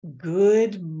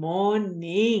Good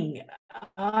morning.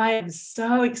 I am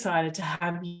so excited to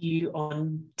have you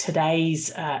on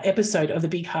today's episode of the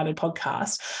Big Hearted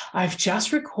podcast. I've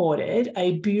just recorded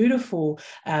a beautiful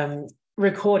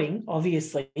recording,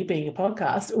 obviously being a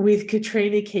podcast, with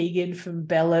Katrina Keegan from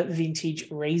Bella Vintage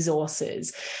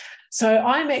Resources. So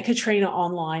I met Katrina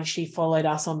online. She followed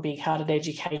us on Big Hearted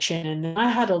Education, and I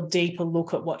had a deeper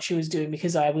look at what she was doing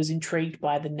because I was intrigued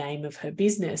by the name of her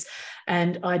business.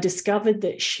 And I discovered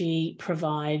that she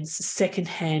provides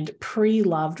secondhand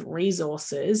pre-loved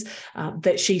resources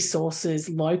that she sources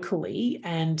locally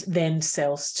and then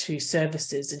sells to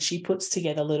services. And she puts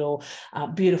together little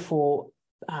beautiful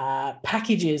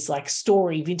packages like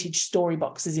vintage story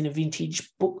boxes in a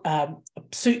vintage book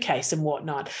suitcase and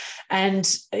whatnot.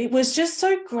 And it was just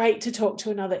so great to talk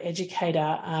to another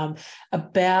educator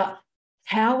about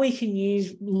how we can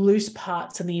use loose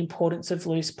parts and the importance of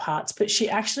loose parts, but she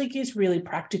actually gives really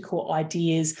practical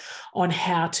ideas on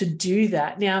how to do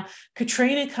that. Now,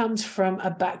 Katrina comes from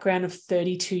a background of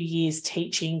 32 years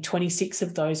teaching. 26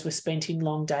 of those were spent in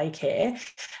long day care,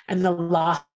 and the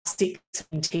last 6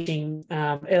 in teaching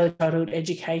early childhood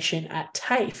education at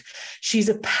TAFE. She's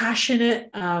a passionate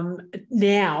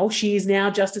she is now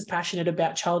just as passionate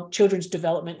about children's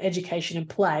development, education and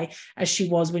play as she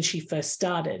was when she first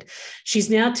started. She's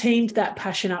now teamed that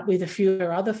passion up with a few of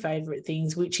her other favourite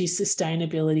things, which is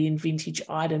sustainability and vintage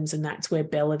items, and that's where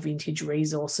Bella Vintage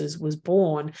Resources was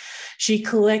born. She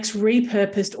collects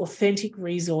repurposed, authentic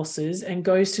resources and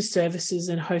goes to services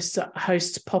and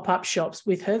hosts pop-up shops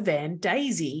with her van,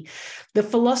 Daisy. The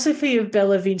philosophy of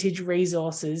Bella Vintage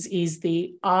Resources is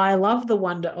I love the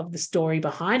wonder of the story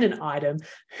behind an item.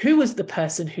 Who was the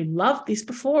person who loved this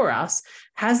before us?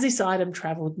 Has this item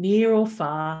travelled near or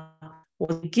far?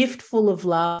 Was a gift full of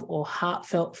love or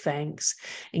heartfelt thanks?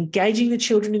 Engaging the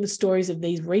children in the stories of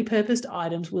these repurposed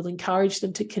items will encourage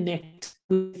them to connect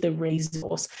with the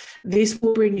resource. This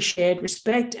will bring shared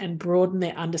respect and broaden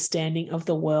their understanding of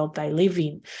the world they live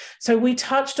in. So we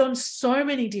touched on so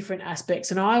many different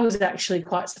aspects, and I was actually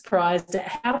quite surprised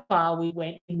at how far we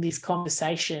went in this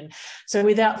conversation. So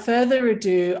without further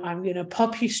ado, I'm going to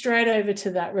pop you straight over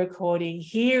to that recording.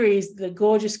 Here is the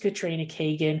gorgeous Katrina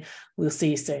Keegan. We'll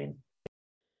see you soon.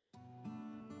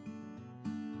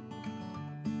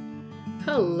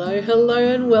 Hello,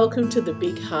 and welcome to the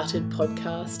Big Hearted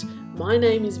podcast. My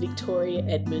name is Victoria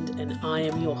Edmund and I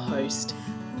am your host.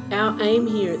 Our aim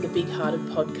here at the Big Hearted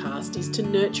podcast is to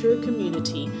nurture a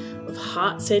community of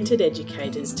heart-centred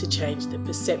educators to change the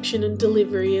perception and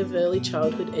delivery of early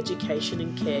childhood education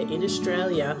and care in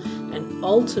Australia and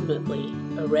ultimately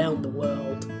around the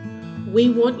world. We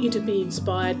want you to be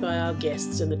inspired by our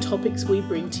guests and the topics we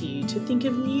bring to you to think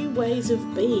of new ways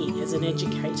of being as an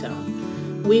educator.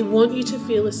 We want you to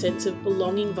feel a sense of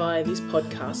belonging via this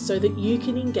podcast so that you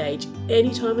can engage any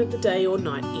time of the day or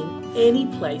night in any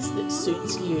place that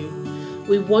suits you.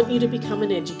 We want you to become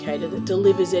an educator that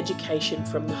delivers education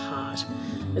from the heart,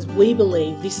 as we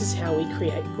believe this is how we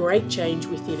create great change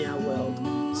within our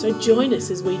world. So join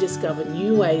us as we discover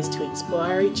new ways to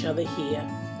inspire each other here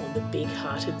on the Big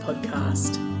Hearted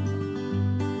podcast.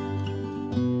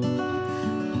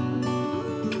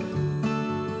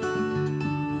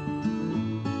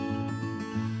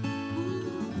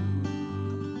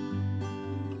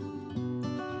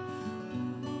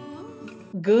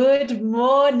 Good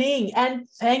morning, and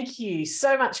thank you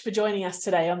so much for joining us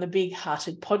today on the Big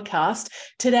Hearted podcast.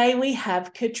 Today we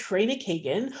have Katrina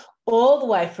Keegan, all the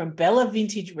way from Bella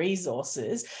Vintage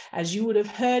Resources. As you would have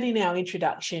heard in our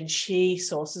introduction, she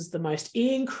sources the most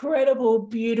incredible,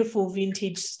 beautiful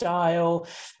vintage style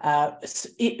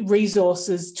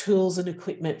resources, tools and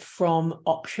equipment from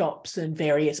op shops and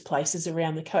various places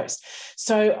around the coast.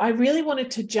 So I really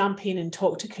wanted to jump in and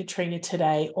talk to Katrina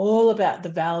today all about the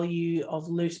value of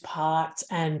loose parts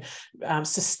and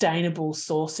sustainable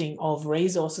sourcing of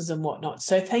resources and whatnot.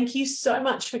 So thank you so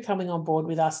much for coming on board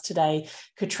with us today,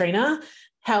 Katrina.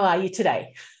 How are you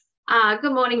today?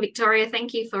 Good morning, Victoria.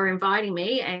 Thank you for inviting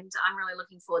me, and I'm really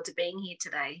looking forward to being here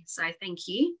today. So thank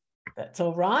you. That's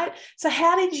all right. So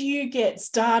how did you get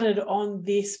started on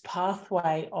this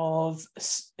pathway of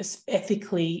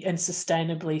ethically and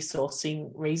sustainably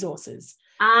sourcing resources?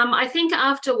 I think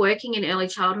after working in early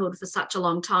childhood for such a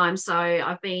long time, so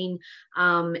I've been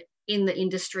in the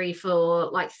industry for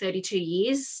like 32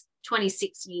 years,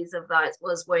 26 years of that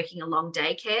was working in long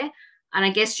daycare. And I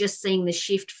guess just seeing the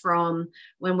shift from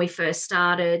when we first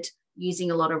started using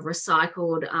a lot of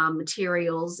recycled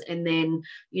materials and then,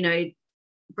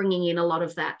 bringing in a lot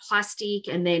of that plastic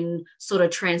and then sort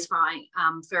of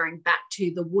transferring back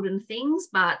to the wooden things.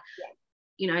 But,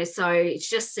 so it's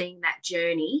just seeing that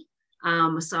journey.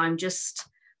 So I'm just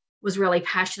was really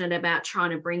passionate about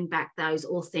trying to bring back those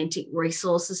authentic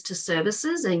resources to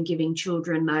services and giving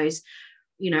children those,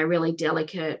 really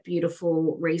delicate,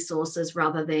 beautiful resources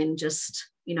rather than just,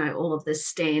 all of the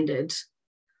standard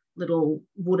little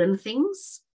wooden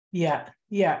things. Yeah.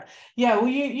 Well,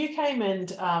 you came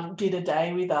and did a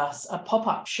day with us, a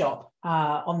pop-up shop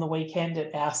on the weekend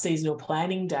at our seasonal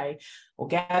planning day or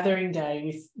gathering day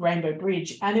with Rainbow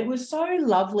Bridge. And it was so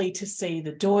lovely to see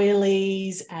the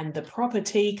doilies and the proper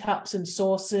teacups and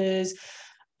saucers,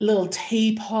 little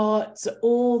teapots,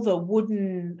 all the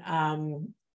wooden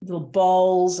little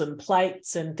bowls and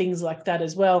plates and things like that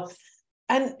as well.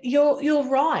 And you're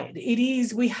right. It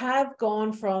is. We have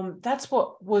gone from, that's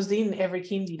what was in every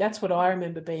kindy. That's what I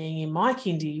remember being in my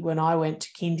kindy when I went to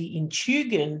kindy in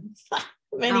Keegan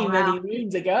many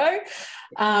moons ago.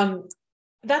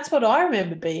 That's what I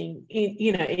remember being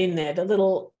in there. The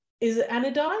little, is it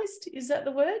anodized? Is that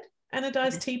the word?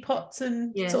 Anodized teapots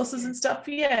and saucers and stuff.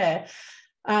 Yeah.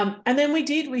 And then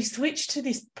we switched to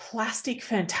this plastic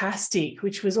fantastic,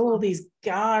 which was all these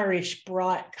garish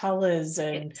bright colors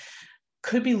and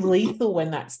could be lethal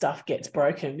when that stuff gets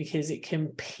broken because it can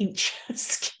pinch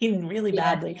skin really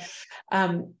badly.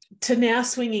 To now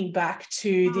swinging back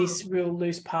to this real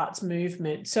loose parts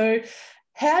movement. So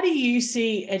how do you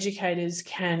see educators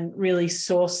can really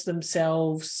source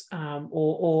themselves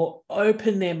or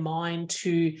open their mind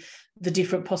to the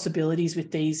different possibilities with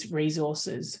these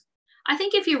resources? I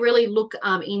think if you really look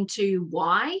into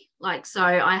why, so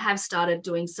I have started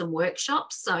doing some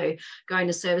workshops, so going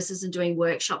to services and doing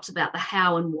workshops about the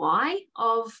how and why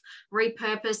of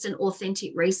repurposed and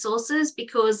authentic resources,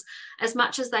 because as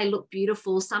much as they look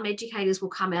beautiful, some educators will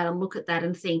come out and look at that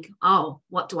and think, oh,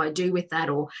 what do I do with that?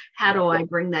 Or how do I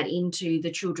bring that into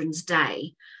the children's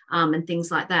day and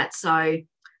things like that. So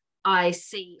I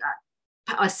see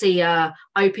a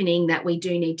opening that we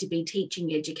do need to be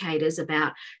teaching educators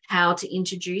about how to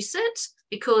introduce it,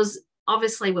 because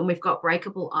obviously when we've got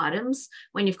breakable items,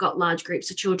 when you've got large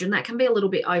groups of children, that can be a little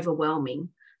bit overwhelming.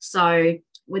 So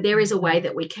there is a way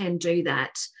that we can do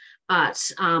that.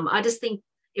 But I just think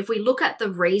if we look at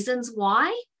the reasons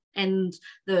why and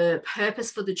the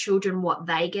purpose for the children, what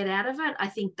they get out of it, I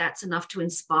think that's enough to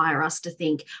inspire us to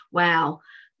think, wow,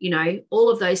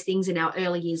 all of those things in our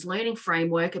early years learning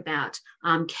framework about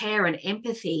care and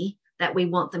empathy that we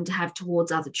want them to have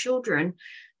towards other children.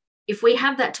 If we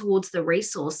have that towards the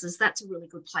resources, that's a really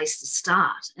good place to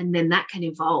start. And then that can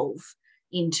evolve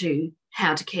into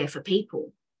how to care for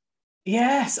people.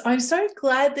 Yes, I'm so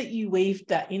glad that you weaved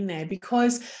that in there,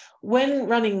 because when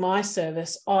running my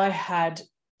service, I had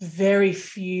very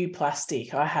few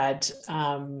plastic. I had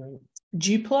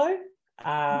Duplo,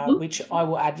 which I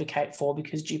will advocate for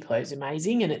because Duplo is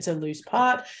amazing and it's a loose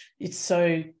part. It's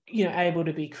so, able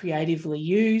to be creatively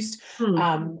used.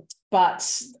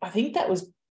 But I think that was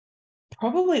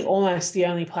probably almost the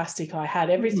only plastic I had.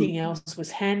 Everything else was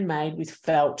handmade with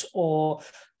felt or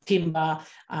timber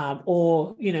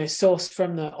or, sourced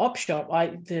from the op shop.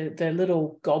 The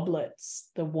little goblets,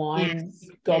 the wine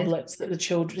goblets that the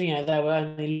children, they were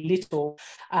only little,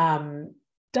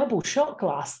 double shot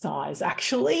glass size,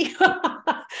 actually.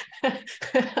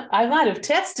 I might have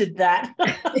tested that.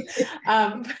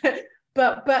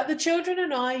 But the children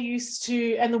and I used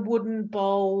to, and the wooden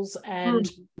bowls and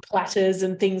platters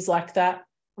and things like that,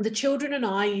 the children and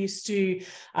I used to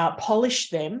polish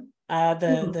them.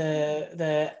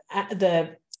 The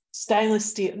stainless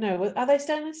steel, no, are they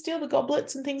stainless steel, the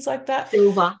goblets and things like that?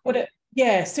 Silver.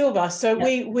 Silver. So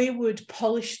we would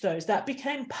polish those. That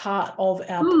became part of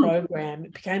our program.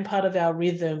 It became part of our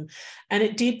rhythm. And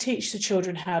it did teach the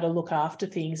children how to look after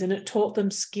things. And it taught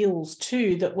them skills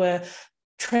too that were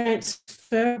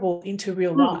transferable into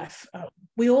real life.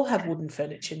 We all have wooden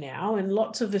furniture now, and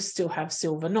lots of us still have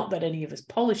silver. Not that any of us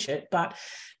polish it, but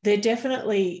they're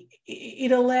definitely,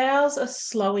 it allows a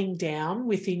slowing down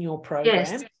within your program.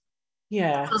 Yes.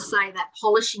 Yeah. I'll say that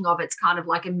polishing of it's kind of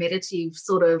like a meditative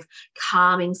sort of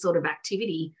calming sort of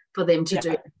activity for them to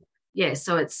do. Yeah.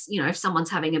 So it's, if someone's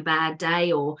having a bad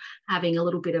day or having a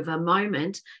little bit of a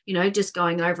moment, just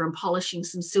going over and polishing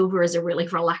some silver is a really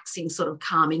relaxing sort of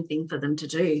calming thing for them to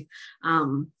do.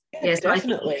 Yes,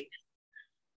 definitely.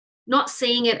 Not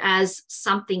seeing it as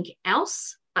something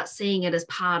else, but seeing it as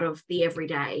part of the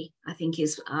everyday, I think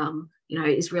is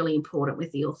really important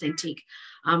with the authentic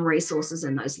resources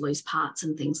and those loose parts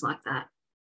and things like that.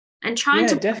 And trying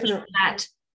to definitely that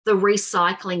the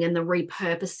recycling and the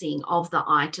repurposing of the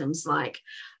items. I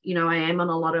am on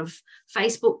a lot of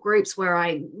Facebook groups where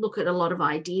I look at a lot of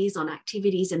ideas on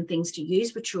activities and things to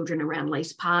use with children around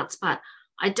loose parts, but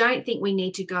I don't think we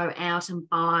need to go out and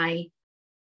buy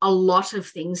a lot of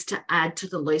things to add to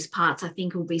the loose parts. I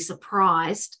think we'll be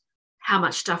surprised how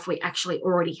much stuff we actually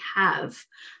already have.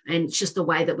 And it's just the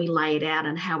way that we lay it out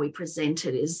and how we present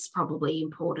it is probably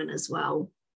important as well.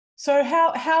 So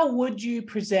how would you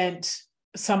present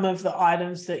some of the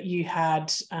items that you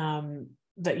had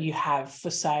that you have for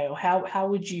sale? How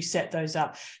would you set those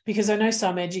up? Because I know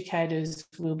some educators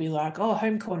will be like, oh,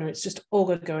 home corner, it's just all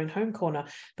got to go in home corner.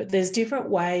 But there's different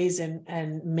ways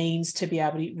and means to be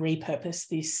able to repurpose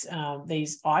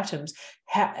these items.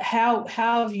 How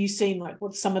have you seen, like,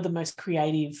 what's some of the most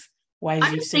creative ways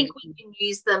you've seen? I think we can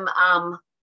use them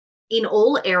in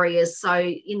all areas. So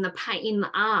in the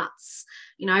arts,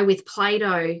 with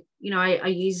Play-Doh, I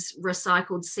use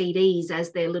recycled CDs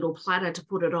as their little platter to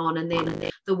put it on, and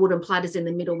then the wooden platters in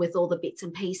the middle with all the bits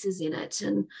and pieces in it.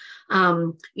 And,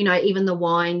 even the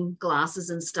wine glasses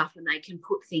and stuff, and they can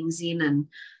put things in, and,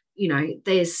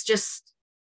 there's just,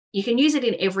 you can use it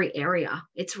in every area.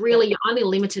 It's really, you're only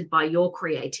limited by your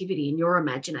creativity and your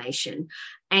imagination.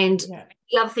 And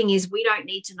the other thing is, we don't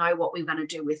need to know what we're going to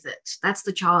do with it. That's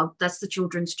the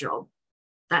children's job.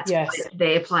 That's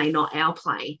their play, not our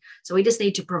play. So we just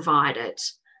need to provide it,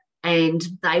 and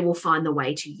they will find the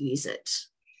way to use it.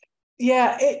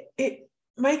 Yeah, it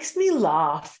makes me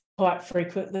laugh quite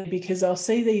frequently, because I'll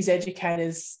see these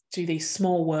educators do these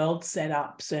small world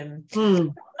setups and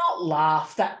not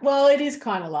laugh that, well, it is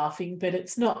kind of laughing, but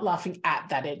it's not laughing at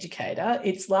that educator.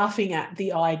 It's laughing at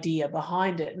the idea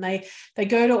behind it. And they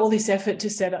go to all this effort to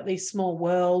set up these small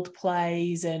world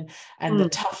plays and the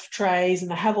tough trays, and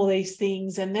they have all these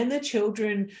things. And then the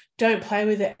children don't play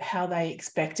with it how they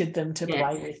expected them to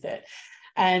play with it.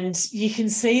 And you can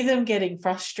see them getting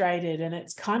frustrated, and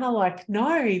it's kind of like,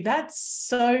 no, that's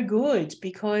so good,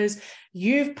 because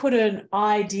you've put an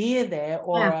idea there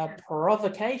or a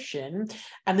provocation,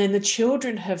 and then the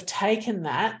children have taken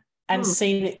that and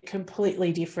seen it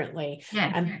completely differently.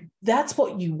 And that's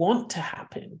what you want to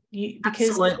happen.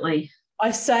 Because absolutely.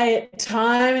 I say it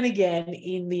time and again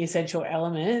in the essential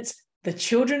elements, the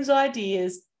children's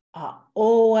ideas are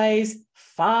always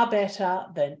far better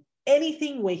than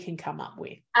anything we can come up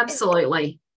with.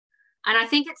 Absolutely. And I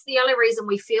think it's the only reason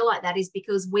we feel like that is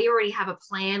because we already have a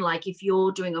plan. Like if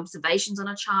you're doing observations on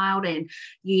a child and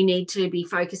you need to be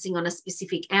focusing on a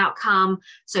specific outcome,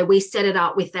 so we set it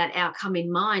up with that outcome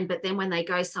in mind. But then when they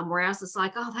go somewhere else, it's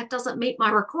like, oh, that doesn't meet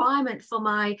my requirement for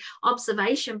my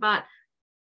observation. But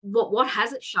what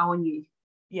has it shown you?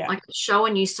 Like it's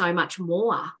showing you so much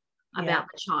more about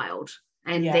the child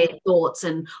and their thoughts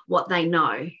and what they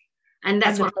know. And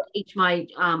that's what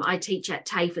I teach at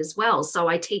TAFE as well. So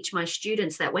I teach my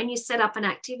students that when you set up an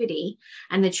activity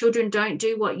and the children don't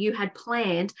do what you had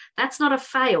planned, that's not a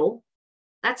fail,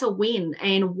 that's a win.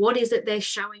 And what is it they're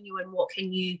showing you, and what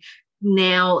can you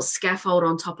now scaffold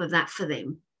on top of that for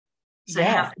them? So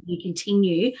how can you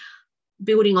continue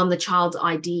building on the child's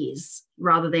ideas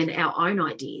rather than our own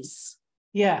ideas?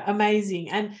 Yeah,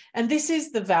 amazing. And this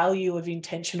is the value of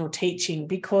intentional teaching,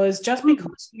 because just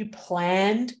because you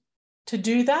planned to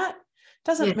do that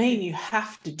doesn't mean you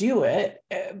have to do it.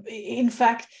 In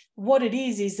fact, what it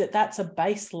is that that's a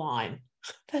baseline.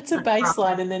 That's a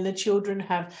baseline. And then the children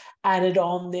have added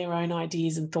on their own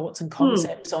ideas and thoughts and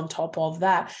concepts on top of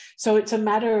that. So it's a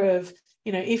matter of,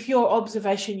 if your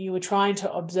observation, you were trying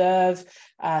to observe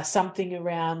something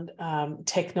around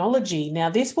technology. Now,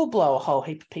 this will blow a whole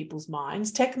heap of people's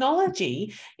minds.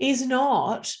 Technology is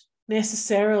not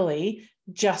necessarily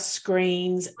just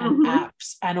screens and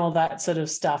apps and all that sort of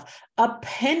stuff. A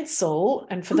pencil,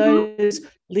 and for those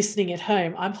listening at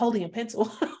home, I'm holding a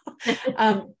pencil,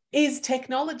 is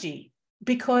technology,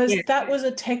 because that was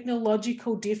a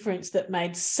technological difference that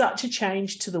made such a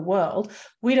change to the world.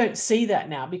 We don't see that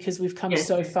now because we've come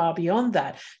so far beyond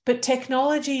that. But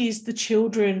technology is the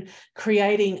children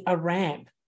creating a ramp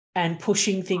and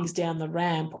pushing things down the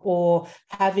ramp, or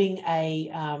having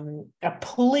a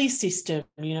pulley system.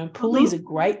 Pulleys are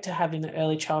great to have in the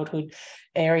early childhood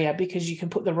area, because you can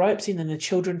put the ropes in and the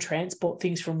children transport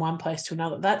things from one place to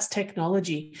another. That's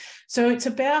technology. So it's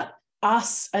about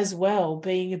us as well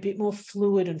being a bit more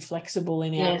fluid and flexible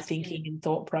in our thinking and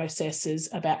thought processes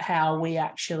about how we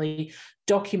actually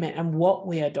document and what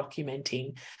we are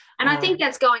documenting. And I think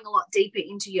that's going a lot deeper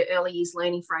into your early years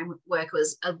learning framework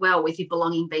as well, with your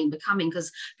belonging, being, becoming,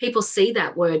 because people see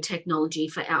that word technology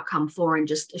for outcome 4 and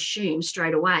just assume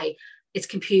straight away it's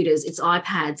computers, it's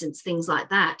iPads, it's things like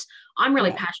that. I'm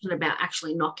really passionate about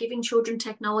actually not giving children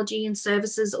technology and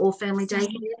services or family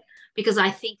daycare, because I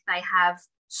think they have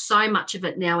so much of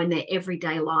it now in their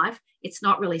everyday life. It's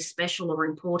not really special or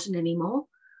important anymore.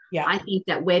 I think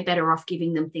that we're better off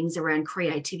giving them things around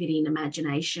creativity and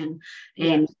imagination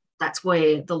and that's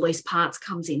where the loose parts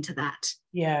comes into that.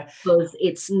 Yeah. Because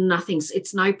it's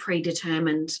no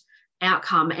predetermined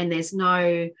outcome, and there's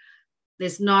no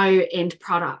end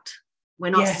product. We're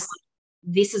not saying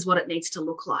this is what it needs to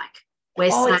look like.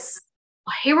 We're saying,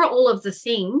 here are all of the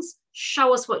things.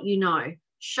 Show us what you know.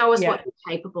 Show us what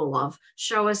you're capable of.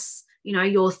 Show us,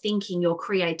 your thinking, your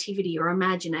creativity, your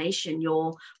imagination,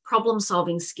 your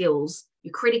problem-solving skills,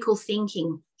 your critical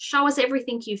thinking. Show us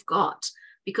everything you've got,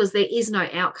 because there is no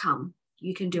outcome.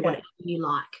 You can do whatever you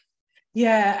like.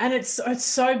 Yeah, and it's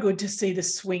so good to see the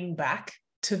swing back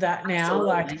to that now. Absolutely.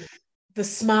 Like the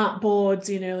smart boards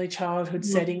in early childhood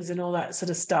settings and all that sort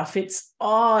of stuff.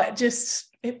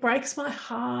 It breaks my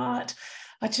heart.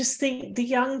 I just think the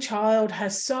young child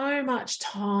has so much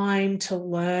time to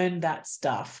learn that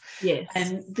stuff. Yes.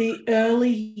 And the early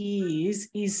years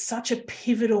is such a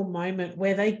pivotal moment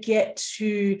where they get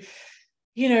to,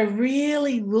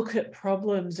 really look at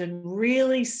problems and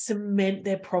really cement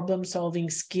their problem-solving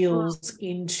skills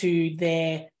into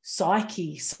their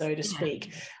psyche, so to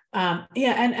speak.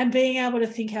 And being able to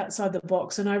think outside the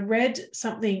box. And I read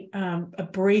something, a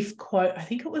brief quote, I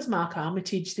think it was Mark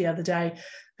Armitage the other day,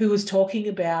 who was talking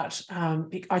about,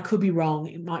 I could be wrong,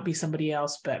 it might be somebody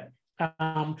else, but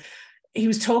he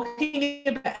was talking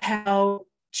about how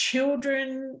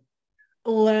children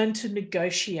learn to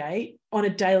negotiate on a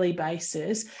daily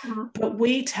basis, but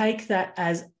we take that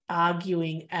as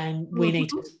arguing and we need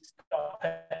to stop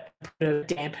it, put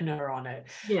a dampener on it.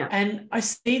 Yeah. And I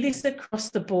see this across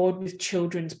the board with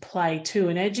children's play too.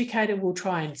 An educator will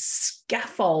try and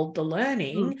scaffold the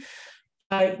learning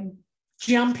by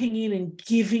jumping in and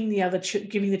giving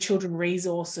the children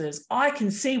resources. I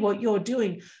can see what you're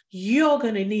doing. You're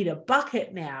going to need a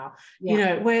bucket now,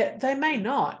 where they may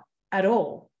not at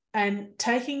all. And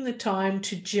taking the time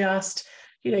to just,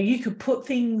 you could put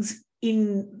things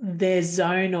in their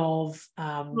zone of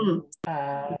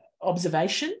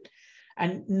observation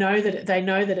and know that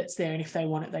it's there, and if they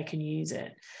want it, they can use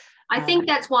it. I think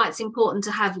that's why it's important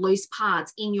to have loose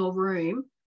parts in your room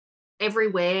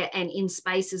everywhere and in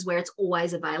spaces where it's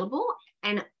always available,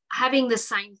 and having the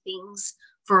same things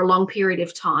for a long period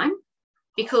of time,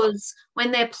 because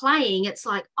when they're playing, it's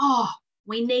like,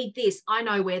 we need this. I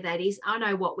know where that is. I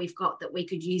know what we've got that we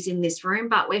could use in this room.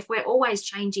 But if we're always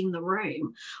changing the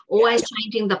room, always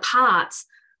changing the parts,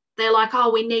 they're like,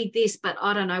 we need this, but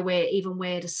I don't know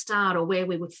where to start or where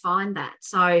we would find that.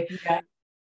 So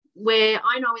where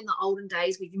I know in the olden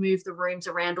days, we moved the rooms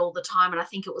around all the time. And I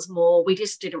think it was more, we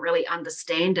just didn't really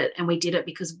understand it. And we did it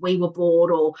because we were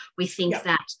bored, or we think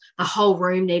that the whole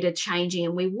room needed changing,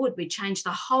 and we'd change the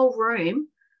whole room,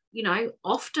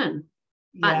 often.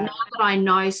 But now that I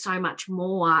know so much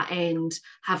more and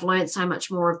have learned so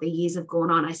much more of the years have gone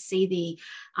on, I see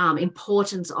the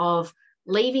importance of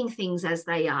leaving things as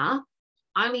they are,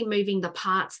 only moving the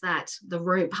parts of the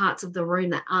room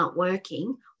that aren't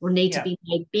working or need to be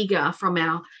made bigger from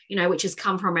our, which has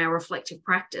come from our reflective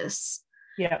practice.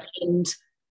 Yeah. And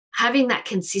having that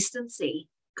consistency,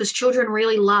 because children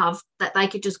really love that they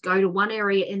could just go to one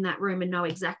area in that room and know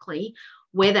exactly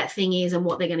where that thing is and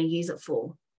what they're going to use it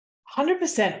for.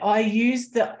 100%. I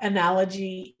use the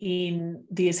analogy in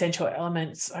the essential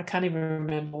elements. I can't even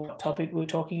remember what topic we were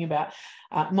talking about.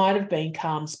 Might have been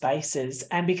calm spaces.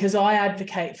 And because I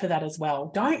advocate for that as well,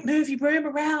 don't move your room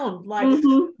around. Like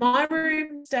my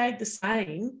room stayed the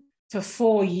same for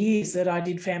 4 years that I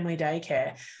did family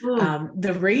daycare.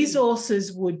 The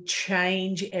resources would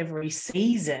change every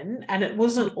season, and it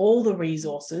wasn't all the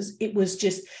resources. It was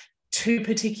just two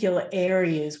particular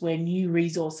areas where new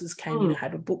resources came in. I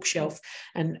had a bookshelf,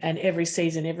 and every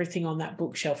season everything on that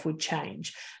bookshelf would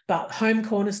change, but home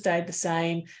corner stayed the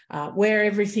same. Where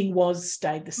everything was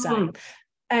stayed the same.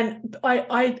 And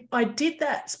I did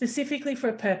that specifically for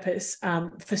a purpose,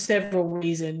 for several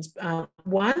reasons.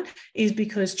 One is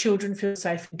because children feel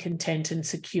safe and content and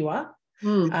secure.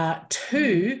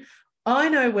 Two, I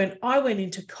know when I went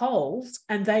into Coles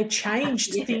and they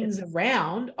changed things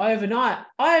around overnight,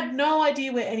 I had no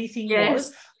idea where anything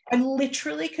was. I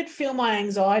literally could feel my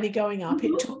anxiety going up.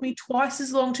 It took me twice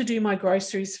as long to do my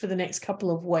groceries for the next couple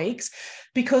of weeks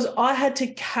because I had to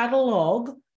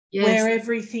catalogue where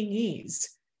everything is.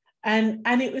 And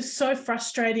it was so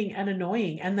frustrating and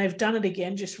annoying. And they've done it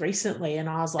again just recently. And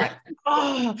I was like,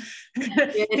 because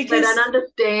they don't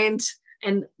understand.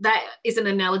 And that is an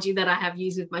analogy that I have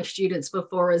used with my students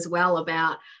before as well,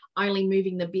 about only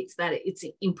moving the bits that it's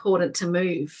important to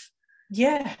move.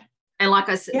 Yeah. And like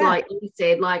I said, like you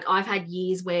said, like I've had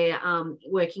years where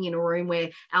working in a room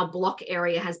where our block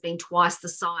area has been twice the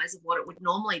size of what it would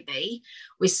normally be,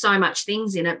 with so much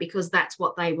things in it, because that's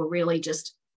what they were really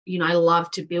just,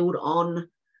 love to build on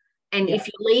And if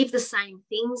you leave the same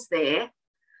things there,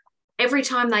 every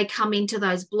time they come into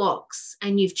those blocks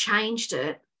and you've changed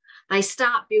it, they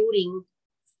start building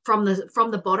from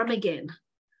the bottom again.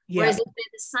 Whereas if they're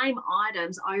the same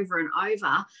items over and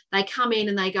over, they come in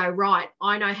and they go, right,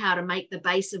 I know how to make the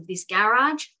base of this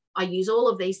garage. I use all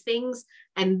of these things,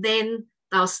 and then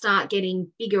they'll start getting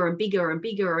bigger and bigger and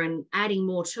bigger and adding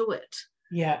more to it.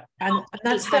 Yeah. And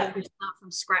that's that we start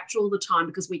from scratch all the time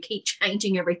because we keep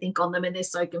changing everything on them and they're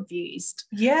so confused.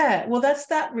 Yeah. Well, that's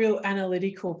that real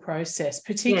analytical process,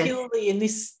 particularly in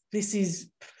this is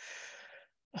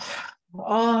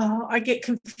I get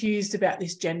confused about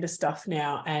this gender stuff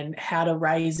now and how to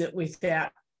raise it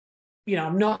without,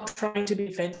 I'm not trying to be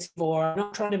offensive or I'm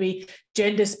not trying to be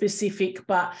gender specific,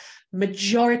 but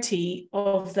majority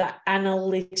of the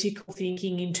analytical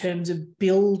thinking in terms of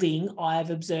building I've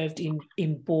observed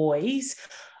in boys.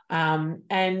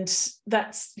 And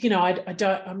that's, I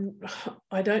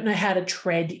don't know how to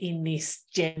tread in this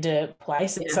gender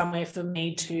place. It's somewhere for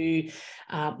me to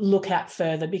look at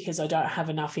further because I don't have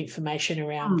enough information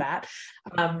around that.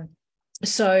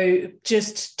 So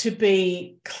just to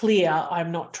be clear,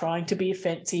 I'm not trying to be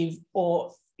offensive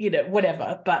or,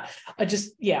 whatever, but I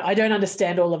don't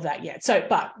understand all of that yet. So,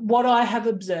 but what I have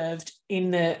observed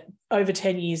in the over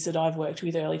 10 years that I've worked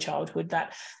with early childhood,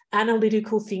 that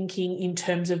analytical thinking in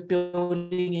terms of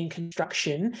building and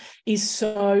construction is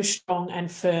so strong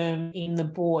and firm in the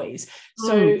boys.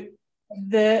 So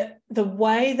the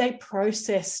way they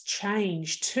process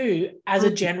change too, as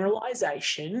a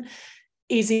generalization,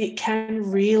 is it can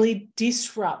really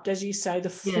disrupt, as you say, the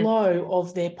flow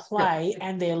of their play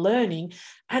and their learning.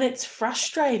 And it's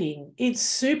frustrating. It's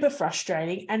super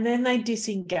frustrating. And then they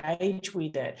disengage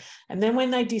with it. And then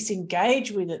when they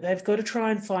disengage with it, they've got to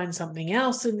try and find something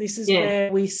else. And this is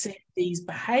where we see these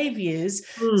behaviours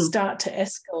start to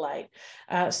escalate.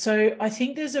 So I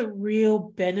think there's a real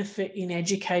benefit in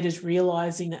educators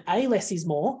realising that less is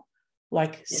more.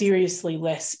 Seriously,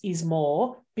 less is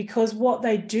more, because what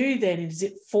they do then is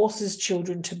it forces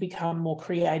children to become more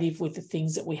creative with the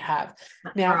things that we have.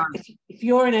 Now, if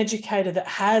you're an educator that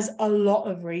has a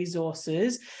lot of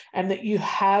resources and that you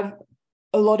have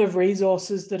a lot of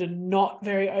resources that are not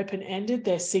very open-ended,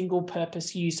 they're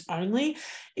single-purpose use only,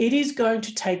 it is going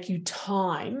to take you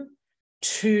time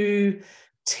to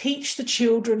teach the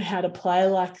children how to play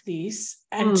like this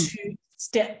and to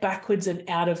step backwards and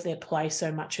out of their play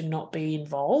so much and not be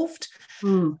involved.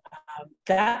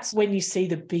 That's when you see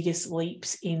the biggest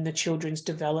leaps in the children's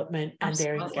development and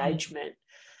their engagement.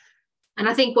 And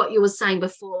I think what you were saying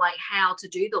before, like how to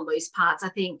do the loose parts, I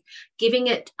think giving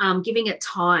it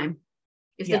time.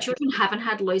 If the children haven't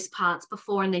had loose parts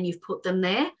before and then you've put them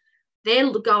there,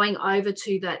 they're going over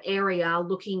to that area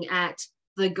looking at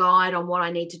the guide on what I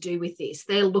need to do with this.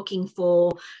 They're looking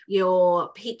for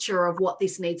your picture of what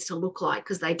this needs to look like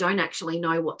because they don't actually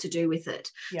know what to do with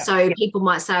it. So people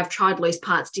might say, I've tried loose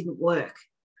parts, didn't work,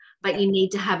 but you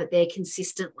need to have it there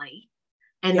consistently.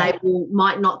 And they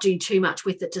might not do too much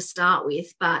with it to start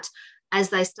with, but as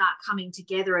they start coming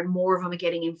together and more of them are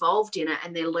getting involved in it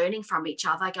and they're learning from each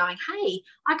other, going, hey,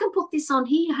 I can put this on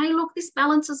here. Hey, look, this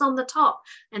balances on the top.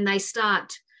 And they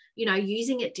start,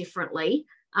 using it differently.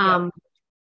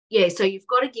 So you've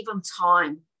got to give them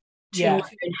time to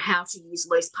learn how to use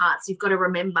loose parts. You've got to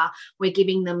remember we're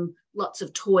giving them lots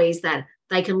of toys that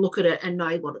they can look at it and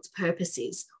know what its purpose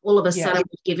is. All of a sudden,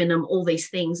 we've given them all these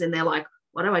things and they're like,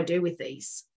 what do I do with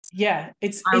these? Yeah.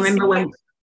 I remember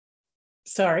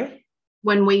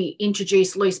when we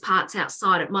introduced loose parts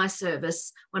outside at my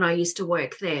service when I used to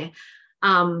work there,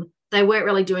 they weren't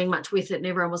really doing much with it. And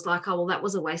everyone was like, oh, well, that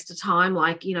was a waste of time.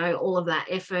 All of that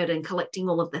effort and collecting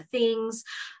all of the things.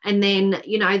 And then,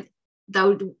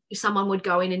 someone would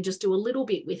go in and just do a little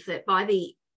bit with it. By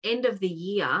the end of the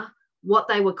year, what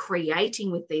they were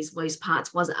creating with these loose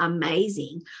parts was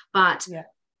amazing. But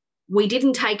we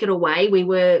didn't take it away. We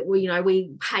were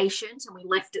patient and we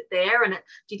left it there, and it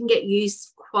didn't get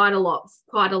used quite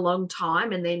a long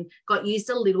time, and then got used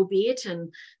a little bit.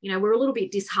 And, we're a little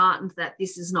bit disheartened that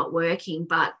this is not working,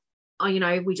 but,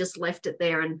 we just left it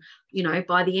there. And,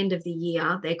 by the end of the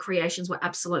year, their creations were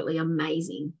absolutely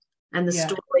amazing. And the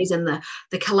stories and the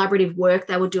collaborative work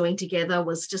they were doing together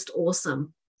was just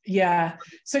awesome. Yeah.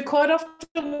 So quite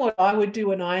often what I would do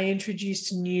when I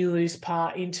introduced a new loose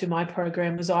part into my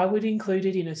program was I would include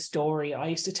it in a story. I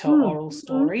used to tell oral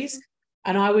stories,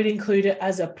 and I would include it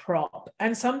as a prop.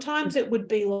 And sometimes it would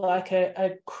be like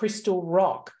a crystal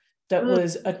rock that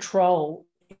was a troll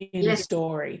in a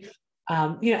story.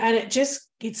 And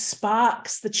it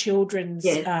sparks the children's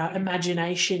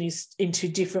imagination into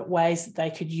different ways that they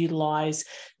could utilize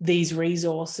these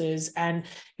resources, and,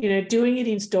 doing it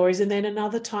in stories. And then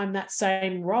another time that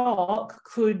same rock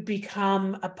could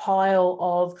become a pile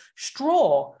of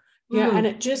straw. And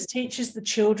it just teaches the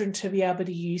children to be able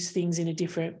to use things in a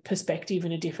different perspective,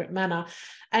 in a different manner.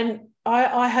 And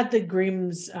I had the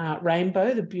Grimm's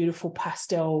rainbow, the beautiful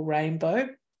pastel rainbow.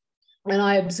 And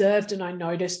I observed and I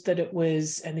noticed that it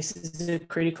was, and this is a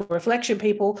critical reflection,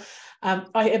 people,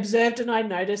 I observed and I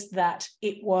noticed that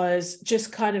it was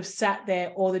just kind of sat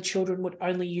there, or the children would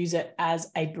only use it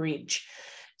as a bridge.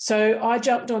 So I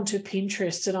jumped onto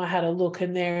Pinterest and I had a look,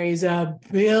 and there is a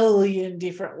billion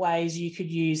different ways you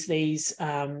could use these,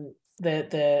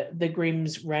 the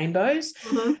Grimm's rainbows.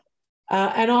 Mm-hmm.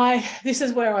 And this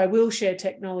is where I will share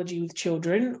technology with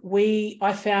children.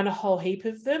 I found a whole heap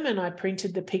of them, and I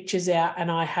printed the pictures out,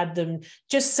 and I had them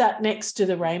just sat next to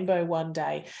the rainbow one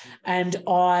day, and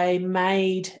I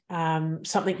made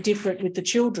something different with the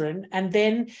children. And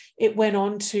then it went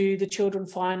on to the children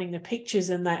finding the pictures,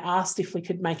 and they asked if we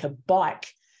could make a bike.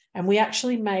 And we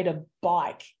actually made a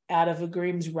bike out of a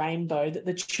Grimm's rainbow that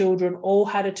the children all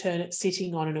had a turn at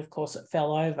sitting on, and of course it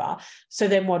fell over. So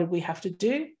then what did we have to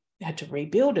do? Had to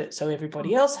rebuild it so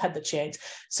everybody else had the chance.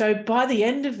 So by the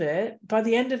end of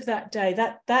that day,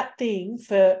 that thing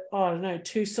for,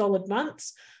 2 solid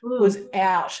months was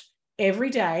out every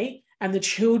day, and the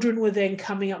children were then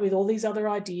coming up with all these other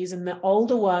ideas, and the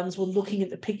older ones were looking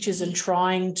at the pictures and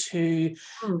trying to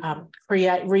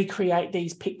recreate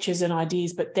these pictures and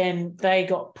ideas, but then they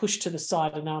got pushed to the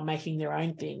side and are making their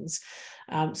own things.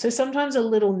 So sometimes a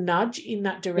little nudge in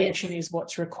that direction is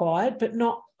what's required, but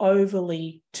not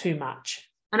overly too much.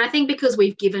 And I think because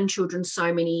we've given children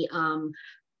so many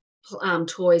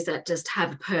toys that just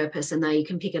have a purpose and they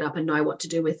can pick it up and know what to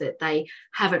do with it, they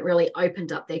haven't really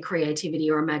opened up their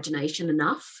creativity or imagination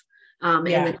enough. And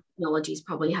the technology is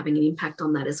probably having an impact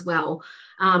on that as well.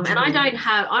 And I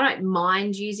don't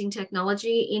mind using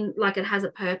technology in, like, it has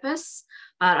a purpose,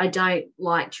 but I don't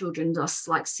like children just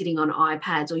like sitting on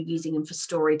iPads or using them for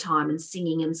story time and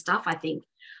singing and stuff. I think,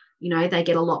 they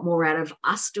get a lot more out of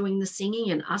us doing the singing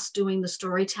and us doing the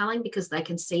storytelling, because they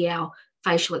can see our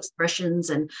facial expressions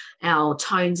and our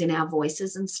tones in our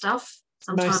voices and stuff.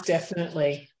 Sometimes, most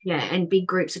definitely. Yeah, and big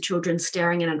groups of children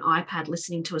staring at an iPad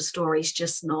listening to a story is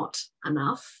just not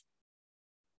enough.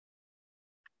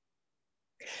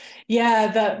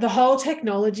 Yeah, the whole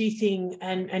technology thing,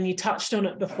 and you touched on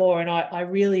it before, and I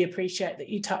really appreciate that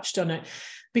you touched on it,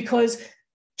 because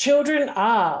children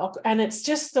are, and it's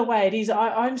just the way it is.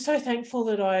 I'm so thankful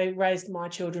that I raised my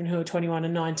children, who are 21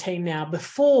 and 19 now,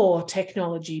 before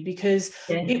technology, because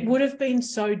it would have been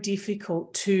so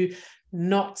difficult to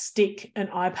not stick an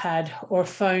iPad or a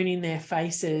phone in their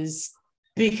faces,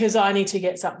 because I need to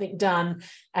get something done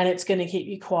and it's going to keep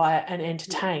you quiet and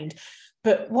entertained.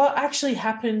 But what actually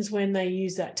happens when they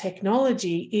use that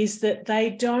technology is that they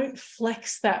don't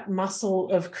flex that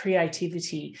muscle of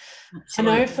creativity.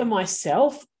 Absolutely. I know for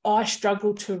myself, I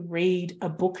struggle to read a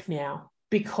book now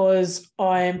because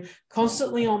I'm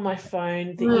constantly on my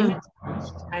phone. The image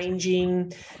is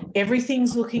changing.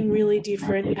 Everything's looking really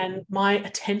different, and my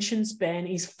attention span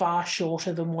is far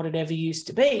shorter than what it ever used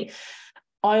to be.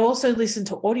 I also listen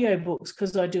to audiobooks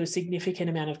because I do a significant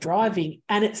amount of driving,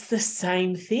 and it's the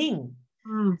same thing.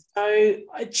 So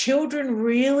children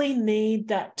really need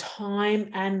that time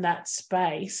and that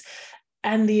space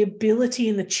and the ability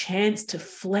and the chance to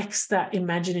flex that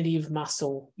imaginative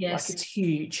muscle. Yes. Like, it's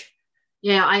huge.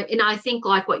 Yeah, I think,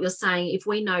 like what you're saying, if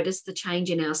we notice the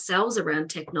change in ourselves around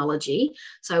technology,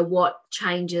 so what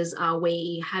changes are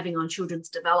we having on children's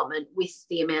development with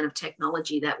the amount of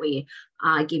technology that we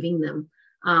are giving them?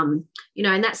 And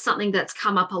that's something that's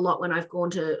come up a lot when I've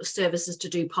gone to services to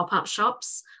do pop-up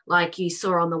shops, like you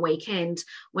saw on the weekend.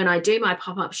 When I do my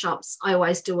pop-up shops, I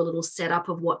always do a little setup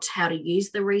of how to use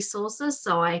the resources.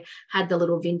 So I had the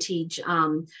little vintage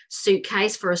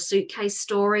suitcase for a suitcase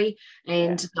story,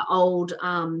 and the old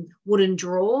wooden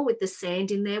drawer with the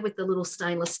sand in there with the little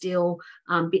stainless steel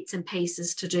bits and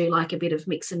pieces to do like a bit of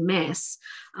mix and mess.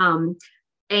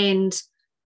 And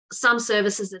some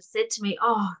services have said to me,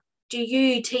 do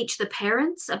you teach the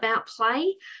parents about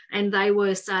play? And they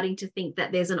were starting to think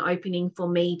that there's an opening for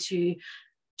me to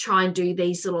try and do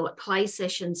these little play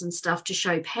sessions and stuff to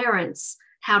show parents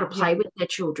how to play with their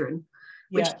children,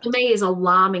 which to me is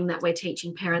alarming that we're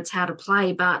teaching parents how to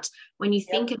play. But when you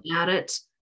think about it,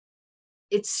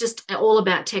 it's just all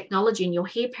about technology, and you'll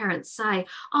hear parents say,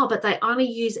 oh, but they only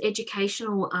use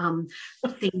educational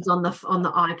things on the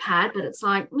iPad, but it's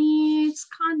like, it's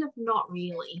kind of not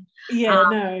really.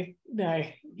 Yeah, no,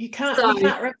 you So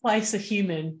can't replace a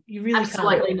human. You really can't.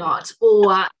 absolutely not.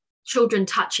 Or children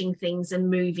touching things and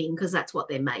moving, because that's what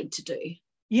they're made to do.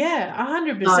 Yeah, So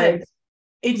 100%.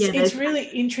 It's really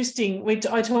interesting.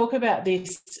 I talk about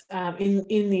this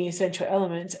in the essential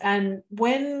elements, and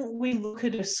when we look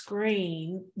at a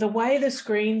screen, the way the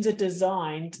screens are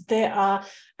designed, there are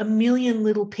a million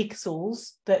little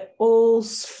pixels that all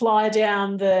fly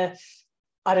down the.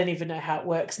 I don't even know how it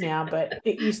works now, but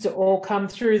it used to all come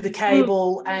through the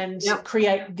cable and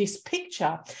create this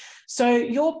picture. So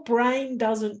your brain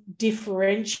doesn't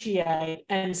differentiate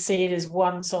and see it as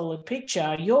one solid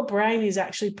picture. Your brain is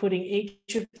actually putting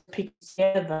each of the pictures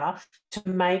together to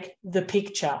make the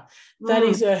picture. That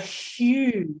is a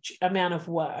huge amount of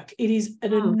work. It is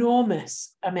an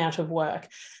enormous amount of work.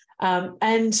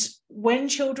 And when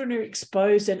children are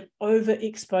exposed and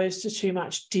overexposed to too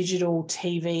much digital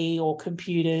TV or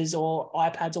computers or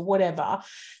iPads or whatever,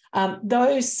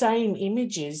 those same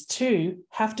images too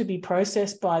have to be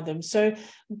processed by them. So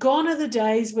gone are the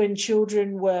days when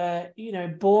children were,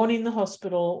 born in the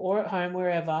hospital or at home,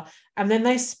 wherever, and then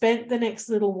they spent the next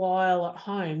little while at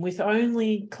home with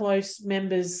only close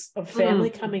members of family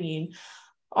coming in.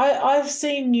 I've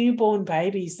seen newborn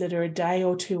babies that are a day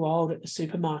or two old at the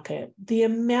supermarket. The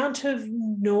amount of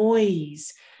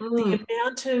noise, the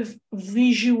amount of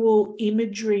visual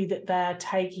imagery that they are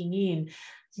taking in,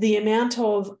 the amount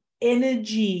of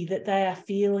energy that they are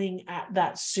feeling at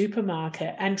that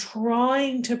supermarket and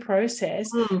trying to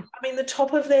process. I mean, the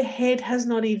top of their head has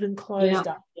not even closed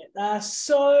up yet. They are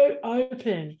so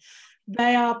open.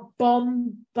 They are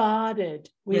bombarded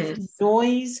with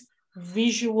noise,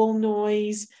 visual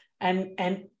noise,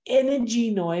 and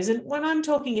energy noise. And when I'm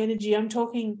talking energy, I'm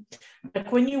talking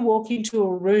like when you walk into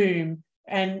a room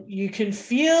and you can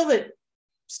feel that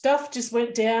stuff just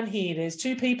went down here. There's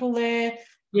two people there.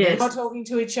 They're not talking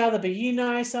to each other, but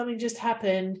something just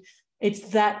happened.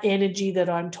 It's that energy that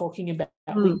I'm talking about.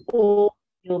 We all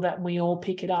feel that, and we all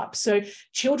pick it up. So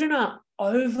children are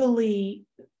overly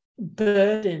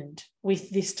burdened with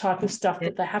this type of stuff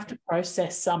that they have to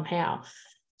process somehow.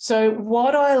 So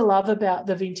what I love about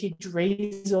the vintage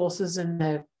resources and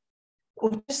the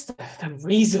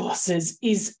resources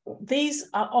is these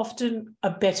are often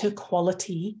a better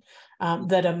quality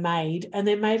that are made, and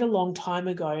they're made a long time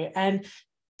ago. And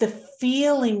the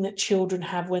feeling that children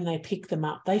have when they pick them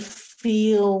up, they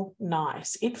feel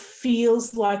nice. It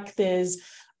feels like there's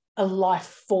a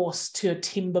life force to a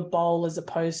timber bowl as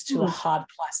opposed to a hard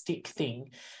plastic thing.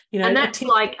 And that's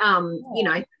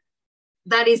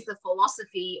that is the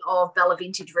philosophy of Bella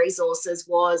Vintage Resources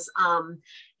was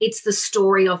it's the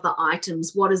story of the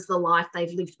items. What is the life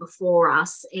they've lived before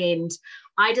us? And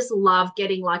I just love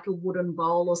getting like a wooden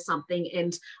bowl or something,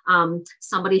 and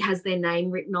somebody has their name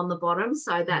written on the bottom.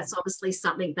 So that's obviously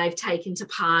something they've taken to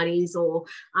parties or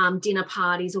dinner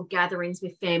parties or gatherings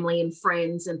with family and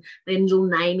friends, and their little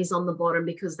name is on the bottom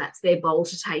because that's their bowl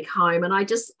to take home. And I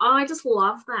just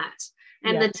love that.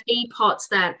 And the teapots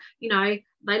that,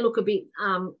 they look a bit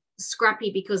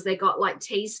scrappy because they got like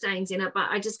tea stains in it, but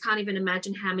I just can't even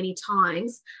imagine how many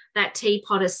times that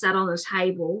teapot has sat on the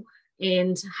table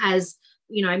and has,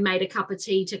 made a cup of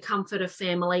tea to comfort a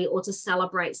family or to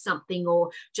celebrate something, or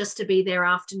just to be their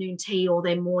afternoon tea or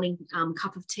their morning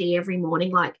cup of tea every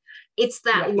morning. Like, it's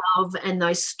that love and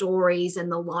those stories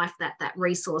and the life that that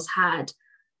resource had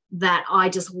that I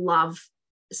just love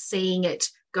seeing it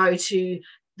go to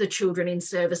the children in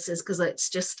services, because it's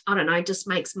just, I don't know, just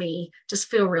makes me just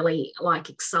feel really like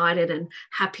excited and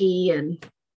happy. And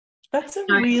that's a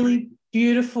really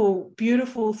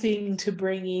beautiful thing to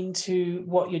bring into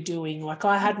what you're doing. Like,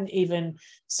 I hadn't even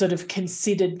sort of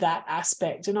considered that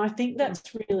aspect, and I think that's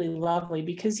really lovely,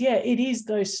 because it is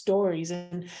those stories,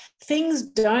 and things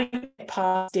don't get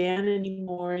passed down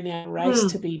anymore in our race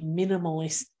to be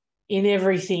minimalist in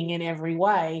everything, in every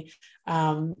way.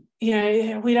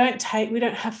 We don't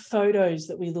have photos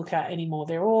that we look at anymore.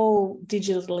 They're all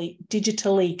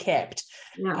digitally kept.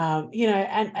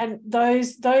 And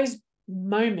those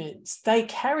moments, they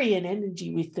carry an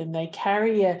energy with them. They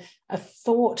carry a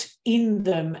thought in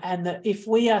them, and that if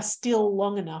we are still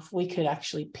long enough, we could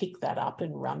actually pick that up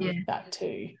and run with that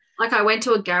too. Like, I went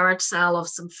to a garage sale of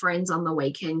some friends on the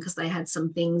weekend because they had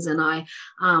some things, and I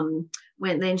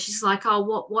went there, and she's like,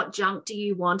 oh, what junk do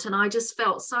you want? And I just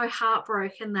felt so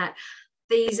heartbroken that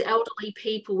these elderly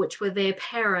people, which were their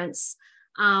parents,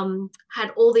 had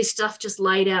all this stuff just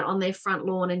laid out on their front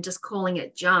lawn and just calling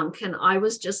it junk. And I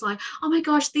was just like, oh my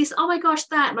gosh, this, oh my gosh,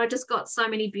 that. And I just got so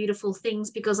many beautiful things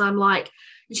because I'm like,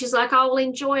 and she's like, I will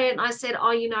enjoy it. And I said,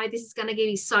 oh, this is going to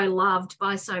be so loved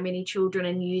by so many children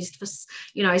and used for,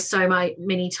 so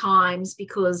many times,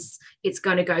 because it's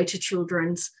going to go to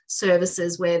children's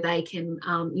services where they can,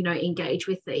 engage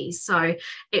with these. So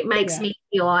it makes me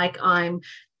feel like I'm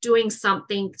doing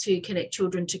something to connect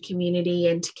children to community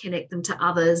and to connect them to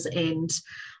others, and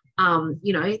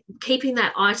keeping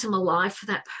that item alive for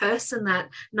that person that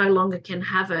no longer can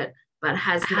have it but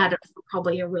has had it for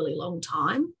probably a really long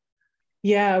time.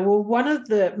 Yeah, well, one of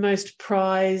the most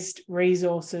prized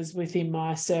resources within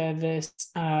my service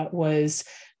was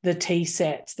the tea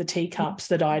sets, the teacups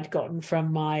that I'd gotten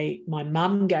from my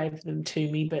mum gave them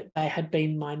to me, but they had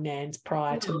been my nan's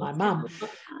prior to my mum.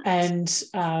 And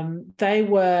they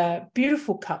were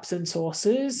beautiful cups and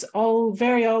saucers,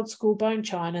 very old school bone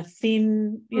china,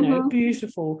 thin,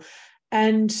 beautiful.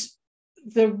 And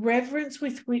the reverence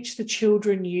with which the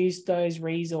children used those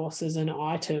resources and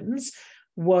items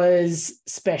was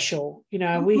special.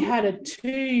 We had a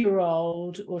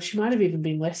 2-year-old, or she might have even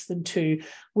been less than 2,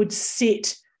 would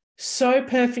sit so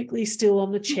perfectly still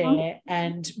on the chair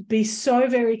and be so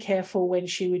very careful when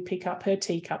she would pick up her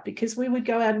teacup, because we would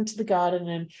go out into the garden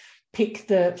and pick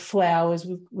the flowers.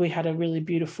 We had a really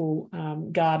beautiful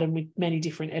garden with many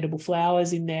different edible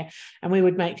flowers in there, and we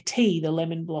would make tea. The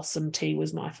lemon blossom tea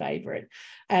was my favorite,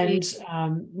 and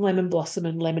lemon blossom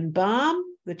and lemon balm.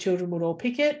 The children would all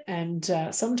pick it, and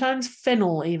sometimes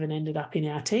fennel even ended up in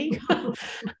our tea.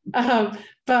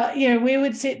 But, we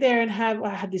would sit there and I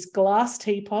had this glass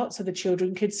teapot so the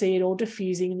children could see it all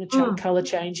diffusing and the colour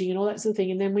changing and all that sort of thing.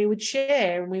 And then we would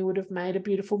share, and we would have made a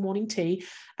beautiful morning tea,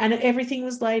 and everything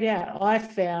was laid out. I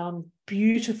found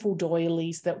beautiful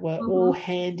doilies that were all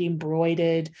hand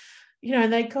embroidered,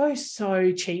 and they go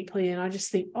so cheaply. And I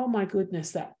just think, oh my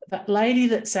goodness, that lady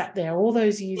that sat there all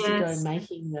those years ago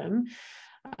making them,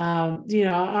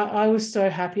 I was so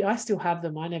happy. I still have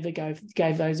them. I never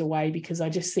gave those away, because I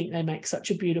just think they make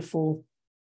such a beautiful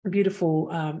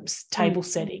table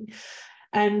setting.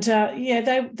 And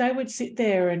they would sit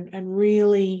there and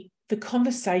really, the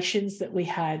conversations that we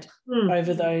had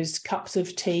over those cups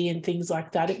of tea and things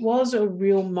like that, it was a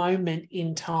real moment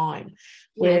in time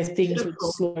where things would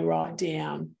slow right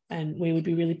down and we would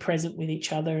be really present with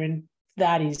each other. And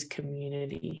that is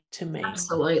community to me.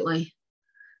 Absolutely.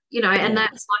 And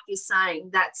that's, like you're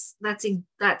saying, that's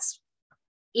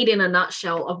it in a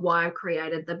nutshell of why I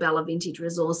created the Bella Vintage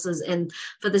Resources, and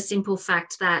for the simple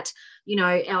fact that,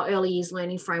 our early years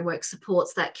learning framework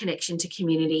supports that connection to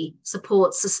community,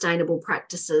 supports sustainable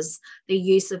practices, the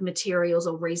use of materials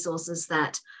or resources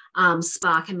that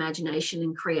spark imagination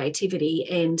and creativity.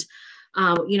 And,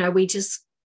 we just,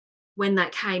 when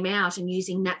that came out and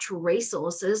using natural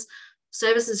resources,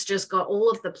 services just got all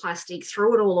of the plastic,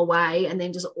 threw it all away, and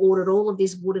then just ordered all of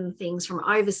these wooden things from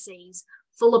overseas,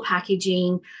 full of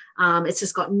packaging. It's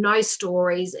just got no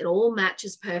stories. It all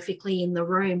matches perfectly in the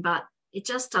room, but it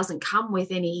just doesn't come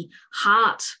with any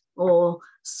heart or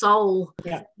soul.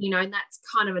 And that's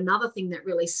kind of another thing that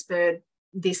really spurred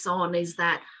this on, is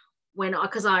that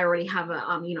because I already have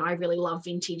I really love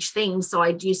vintage things. So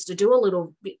I used to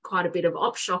do quite a bit of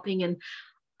op shopping, and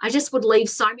I just would leave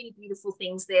so many beautiful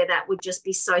things there that would just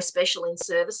be so special in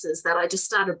services that I just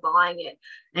started buying it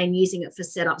and using it for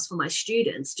setups for my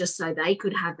students, just so they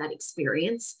could have that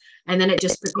experience. And then it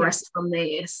just progressed from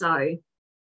there. So,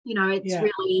 it's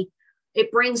really,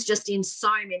 it brings just in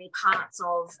so many parts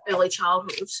of early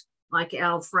childhood, like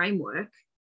our framework,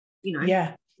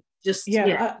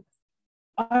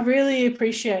 I really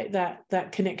appreciate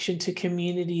that connection to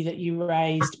community that you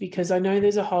raised, because I know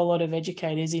there's a whole lot of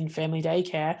educators in family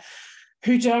daycare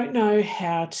who don't know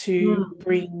how to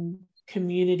bring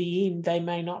community in. They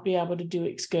may not be able to do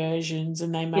excursions,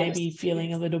 and they may be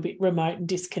feeling a little bit remote and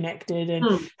disconnected.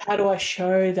 And how do I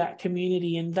show that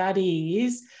community? And that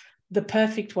is the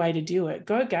perfect way to do it.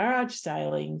 Go garage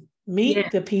sailing. Meet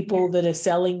the people that are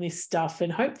selling this stuff,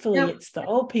 and hopefully it's the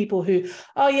old people who,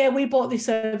 we bought this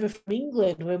over from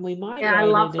England when we migrated. I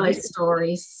love those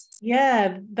stories.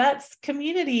 That's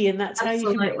community, and that's how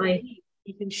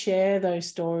you can share those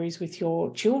stories with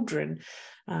your children.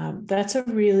 That's a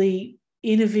really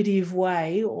innovative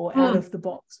way, or out of the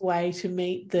box way, to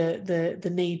meet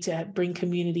the need to bring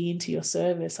community into your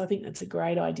service. I think that's a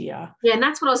great idea. And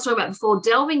that's what I was talking about before,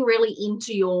 delving really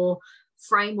into your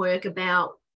framework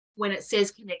about when it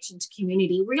says connection to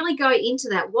community, really go into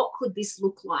that. What could this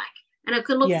look like? And it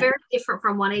can look very different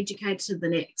from one educator to the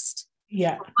next.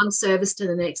 From one service to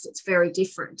the next, it's very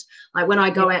different. Like when I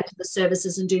go out to the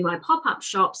services and do my pop-up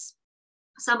shops,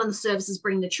 some of the services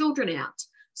bring the children out.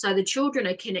 So the children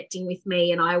are connecting with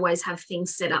me, and I always have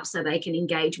things set up so they can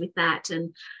engage with that.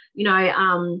 And,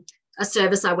 a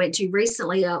service I went to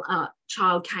recently, a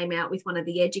child came out with one of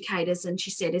the educators, and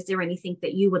she said, "Is there anything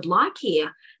that you would like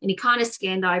here?" And he kind of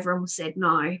scanned over and said,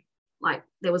 "No," like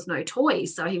there was no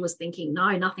toys. So he was thinking,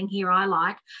 "No, nothing here I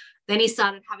like." Then he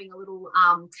started having a little,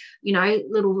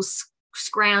 little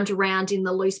scrounge around in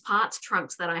the loose parts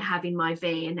trunks that I have in my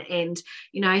van. And,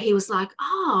 he was like,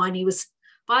 "Oh," and he was,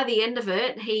 by the end of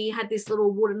it, he had this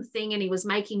little wooden thing and he was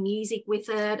making music with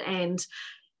it. And,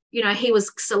 he was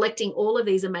selecting all of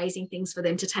these amazing things for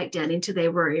them to take down into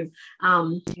their room,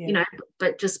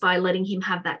 but just by letting him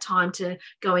have that time to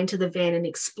go into the van and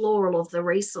explore all of the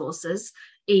resources,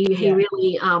 he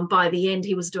really, by the end,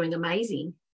 he was doing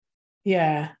amazing.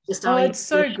 Yeah. Just it's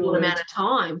so a good amount of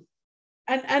time.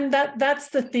 And that's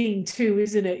the thing too,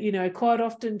 isn't it? Quite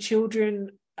often children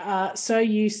are so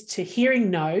used to hearing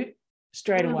no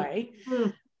straight away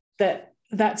that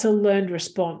that's a learned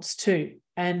response too.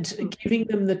 And giving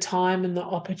them the time and the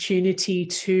opportunity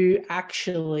to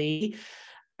actually,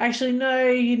 no,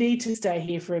 you need to stay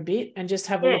here for a bit and just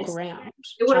have a look around.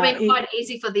 It would have been quite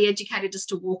easy for the educator just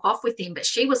to walk off with him, but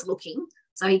she was looking.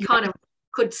 So he kind of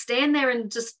could stand there and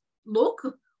just look,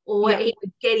 or he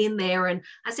would get in there. And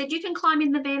I said, "You can climb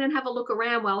in the van and have a look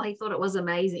around." Well, he thought it was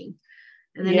amazing.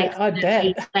 And the next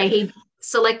day he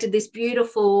selected this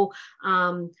beautiful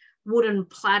wooden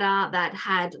platter that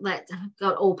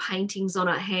got all paintings on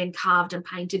it, hand carved and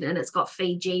painted, and it's got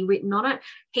Fiji written on it.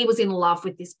 He was in love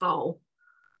with this bowl,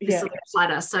 this little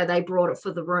platter, so they brought it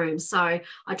for the room. So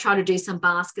I try to do some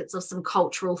baskets of some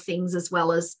cultural things, as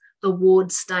well as the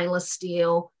wood, stainless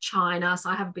steel, china.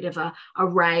 So I have a bit of a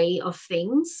array of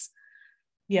things.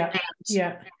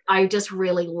 I just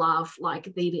really love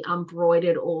like the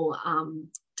embroidered or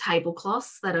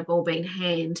tablecloths that have all been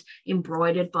hand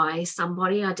embroidered by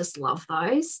somebody. I just love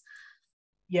those.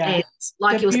 And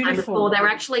like you were saying before, they're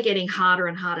actually getting harder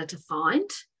and harder to find,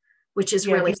 which is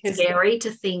really scary to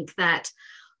think that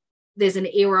there's an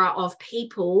era of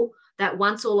people that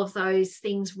once all of those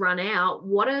things run out,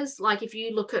 what is, like, if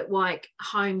you look at like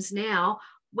homes now,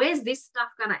 where's this stuff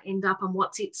going to end up and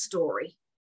what's its story?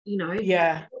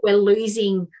 We're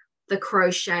losing the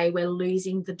crochet, we're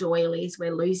losing the doilies,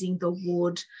 we're losing the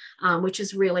wood, which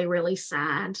is really, really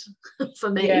sad for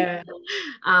me.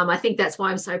 I think that's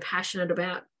why I'm so passionate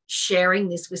about sharing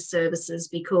this with services,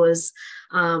 because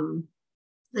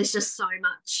there's just so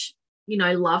much,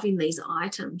 love in these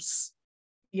items.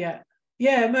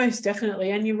 Most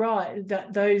definitely. And you're right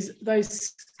that those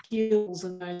skills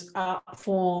and those art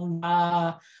forms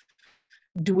are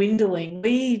dwindling.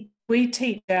 We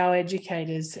teach our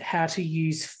educators how to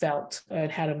use felt and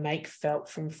how to make felt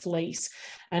from fleece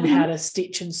and how to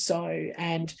stitch and sew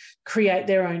and create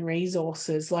their own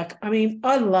resources.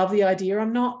 I love the idea.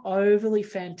 I'm not overly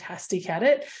fantastic at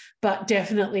it, but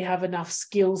definitely have enough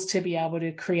skills to be able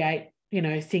to create,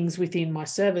 things within my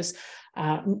service.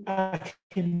 I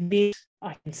can knit,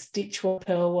 I can stitch one,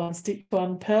 purl one, stitch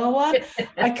one, purl one.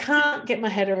 I can't get my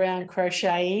head around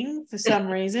crocheting for some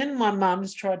reason. My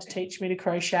mum's tried to teach me to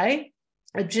crochet.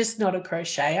 I'm just not a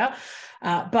crocheter,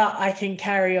 but I can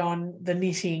carry on the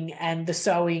knitting and the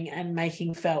sewing and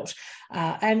making felt.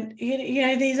 And,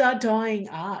 these are dying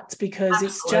arts because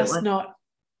it's just not,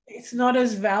 it's not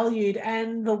as valued.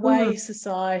 And the way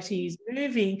society is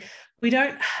moving, we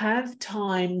don't have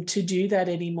time to do that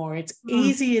anymore. It's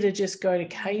easier to just go to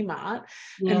Kmart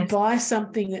and buy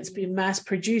something that's been mass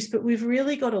produced, but we've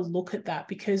really got to look at that,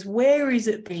 because where is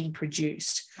it being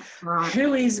produced?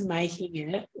 Who is making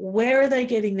it? Where are they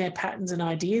getting their patterns and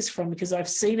ideas from? Because I've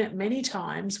seen it many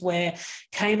times where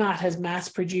Kmart has mass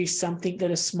produced something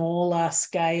that a smaller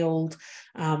scaled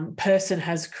person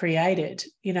has created,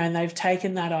 and they've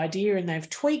taken that idea and they've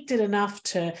tweaked it enough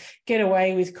to get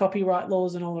away with copyright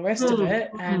laws and all the rest of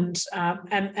it, and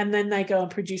then they go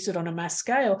and produce it on a mass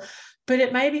scale. But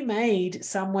it may be made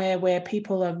somewhere where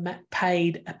people are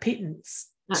paid a pittance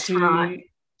to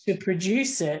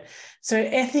produce it. So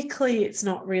ethically, it's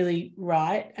not really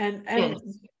right. And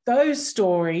those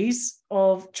stories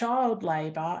of child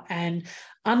labour and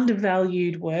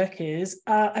undervalued workers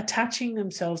are attaching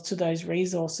themselves to those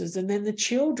resources, and then the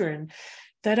children,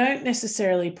 they don't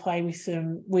necessarily play with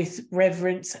them with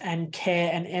reverence and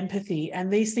care and empathy,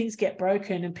 and these things get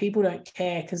broken and people don't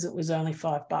care because it was only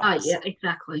 $5.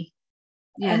 Exactly.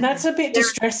 And that's a bit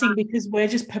distressing, because we're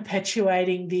just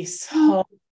perpetuating this whole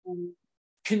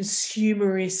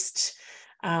consumerist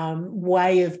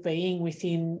way of being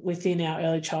within our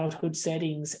early childhood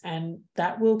settings, and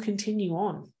that will continue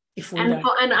on if we don't.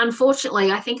 And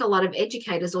unfortunately, I think a lot of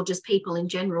educators or just people in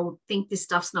general think this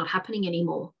stuff's not happening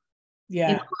anymore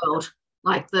in the world,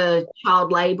 like the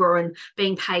child labour and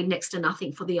being paid next to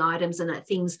nothing for the items, and that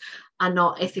things are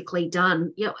not ethically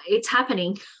done. It's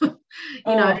happening.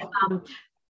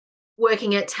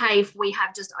 Working at TAFE, we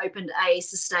have just opened a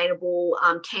sustainable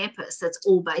campus that's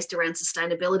all based around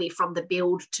sustainability, from the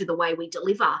build to the way we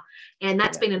deliver. And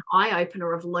that's been an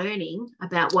eye-opener of learning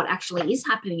about what actually is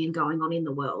happening and going on in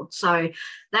the world. So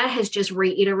that has just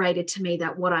reiterated to me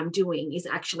that what I'm doing is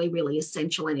actually really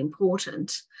essential and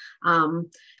important.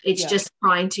 It's just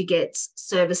trying to get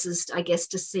services, I guess,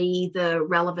 to see the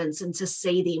relevance and to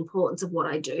see the importance of what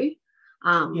I do.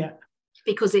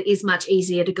 Because it is much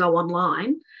easier to go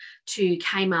online to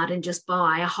Kmart and just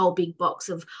buy a whole big box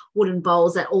of wooden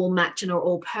bowls that all match and are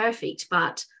all perfect.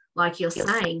 But like you're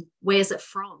saying, where's it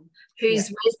from? Where's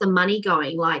the money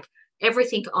going? Like,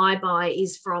 everything I buy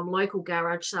is from local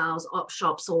garage sales, op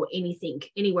shops, or anything,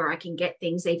 anywhere I can get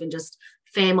things, even just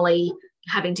family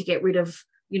having to get rid of,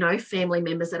 family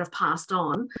members that have passed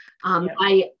on.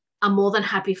 I am more than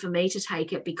happy for me to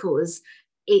take it, because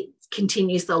it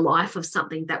continues the life of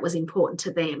something that was important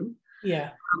to them.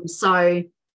 So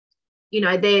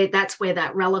that's where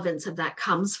that relevance of that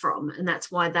comes from, and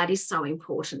that's why that is so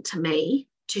important to me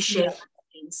to share.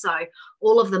 So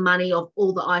all of the money of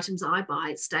all the items I buy,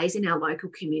 it stays in our local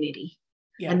community,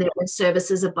 and then when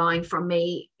services are buying from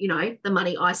me, the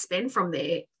money I spend from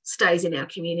there stays in our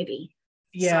community.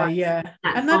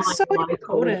 And that's so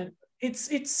important.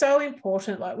 It's so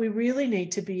important. Like, we really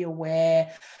need to be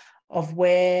aware of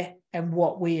where and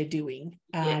what we are doing.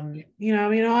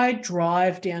 I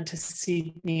drive down to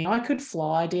Sydney. I could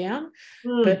fly down,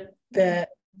 but the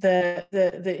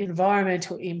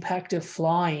environmental impact of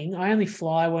flying, I only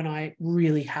fly when I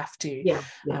really have to.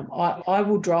 I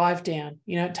will drive down.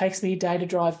 It takes me a day to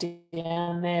drive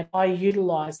down there. I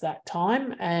utilize that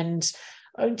time, and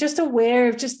I'm just aware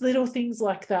of just little things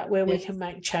like that, where we can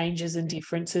make changes and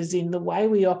differences in the way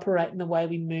we operate and the way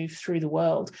we move through the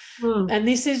world. And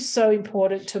this is so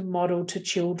important to model to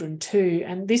children too.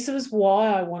 And this was why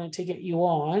I wanted to get you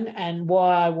on, and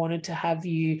why I wanted to have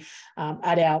you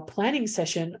at our planning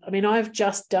session. I mean, I've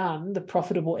just done the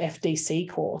Profitable FDC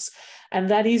course, and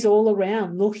that is all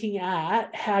around looking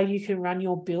at how you can run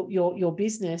your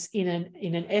business in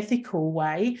an ethical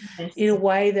way, in a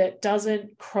way that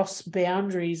doesn't cross boundaries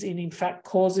and in fact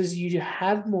causes you to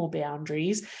have more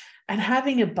boundaries, and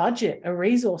having a budget, a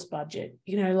resource budget.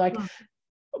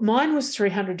 Mine was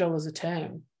 $300 a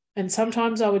term, and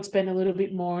sometimes I would spend a little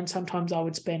bit more and sometimes I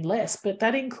would spend less, but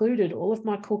that included all of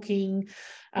my cooking,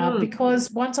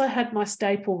 because once I had my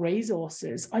staple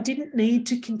resources, I didn't need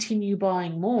to continue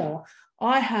buying more.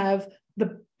 I have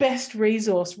the best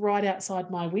resource right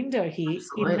outside my window here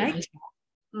in nature.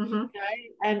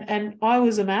 And I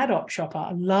was a mad op shopper.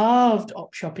 I loved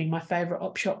op shopping. My favourite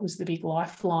op shop was the Big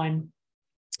Lifeline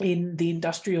in the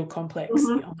industrial complex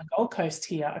on the Gold Coast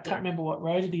here. I can't remember what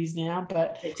road it is now,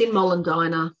 but it's in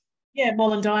Mollendina.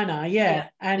 Mollendina,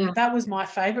 and that was my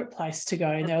favourite place to go.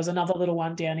 And there was another little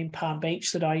one down in Palm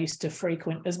Beach that I used to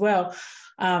frequent as well.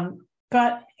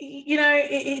 But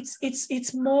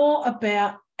it's more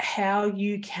about how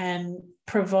you can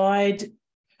provide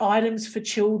items for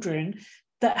children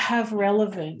that have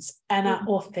relevance and are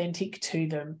authentic to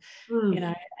them.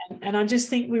 And I just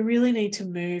think we really need to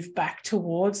move back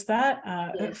towards that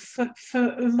for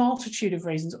a multitude of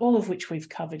reasons, all of which we've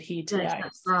covered here today. Yes,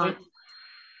 that's right.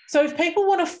 So if people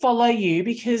want to follow you,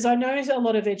 because I know a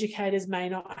lot of educators may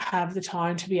not have the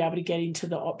time to be able to get into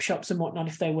the op shops and whatnot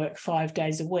if they work 5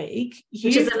 days a week.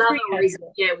 Which is another reason,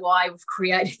 why I've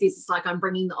created this. It's like I'm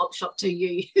bringing the op shop to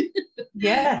you.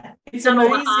 It's done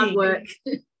amazing. all the hard work.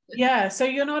 So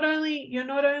you're not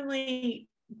only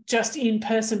just in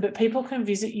person, but people can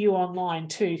visit you online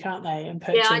too, can't they? And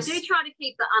purchase. I do try to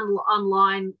keep the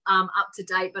online up to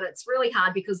date, but it's really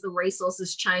hard because the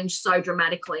resources change so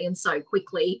dramatically and so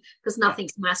quickly, because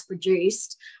nothing's mass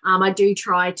produced. I do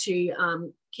try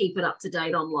to keep it up to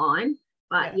date online,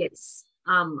 but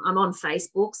I'm on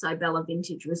Facebook, so Bella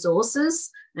Vintage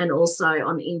Resources, and also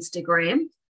on Instagram.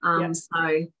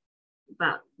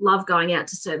 But love going out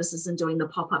to services and doing the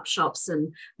pop-up shops,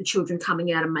 and the children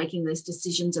coming out and making those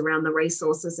decisions around the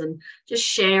resources, and just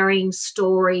sharing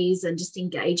stories and just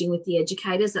engaging with the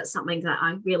educators. That's something that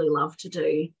I really love to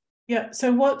do.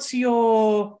 So what's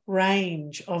your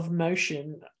range of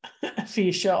motion for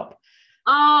your shop?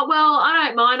 Oh, well, I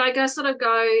don't mind. I go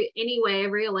anywhere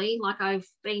really. Like, I've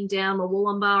been down the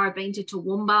Wollumbar, I've been to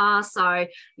Toowoomba, so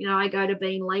I go to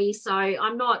Beenleigh. So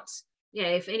I'm not.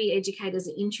 If any educators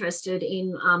are interested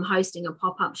in hosting a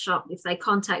pop-up shop, if they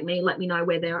contact me, let me know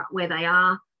where they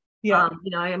are. Yeah.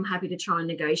 I'm happy to try and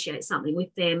negotiate something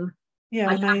with them. Yeah,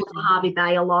 I amazing. travel to Harvey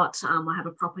Bay a lot. I have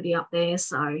a property up there,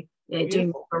 so yeah, do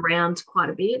move around quite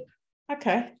a bit.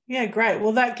 Okay. Yeah, great.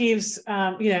 Well, that gives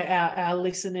our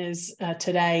listeners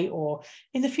today or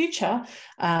in the future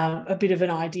a bit of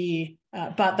an idea.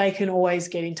 But they can always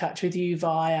get in touch with you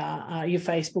via your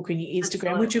Facebook and your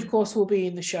Instagram, Absolutely. which of course will be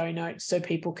in the show notes, so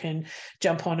people can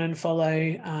jump on and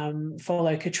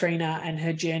follow Katrina and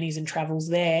her journeys and travels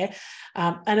there.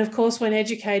 And of course, when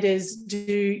educators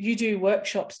do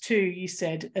workshops too, you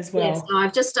said as well. Yes, so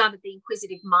I've just started the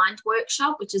Inquisitive Mind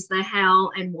workshop, which is the how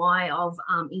and why of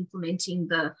implementing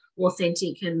the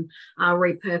authentic and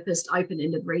repurposed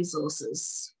open-ended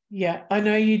resources. Yeah, I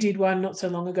know you did one not so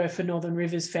long ago for Northern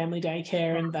Rivers Family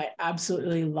Daycare, and they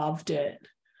absolutely loved it.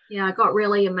 Yeah, I got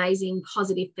really amazing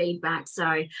positive feedback.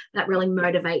 So that really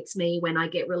motivates me when I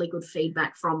get really good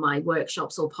feedback from my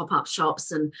workshops or pop-up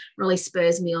shops, and really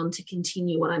spurs me on to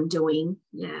continue what I'm doing.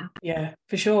 Yeah. Yeah,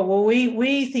 for sure. Well,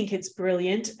 we think it's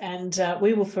brilliant, and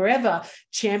we will forever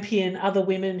champion other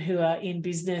women who are in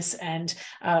business and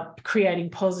creating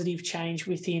positive change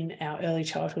within our early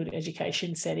childhood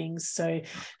education settings. So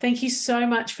thank you so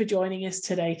much for joining us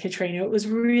today, Katrina. It was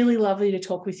really lovely to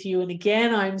talk with you. And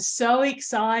again, I'm so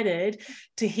excited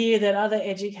to hear that other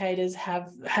educators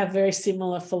have very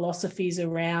similar philosophies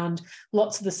around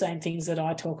lots of the same things that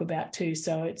I talk about too.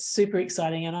 So it's super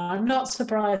exciting, and I'm not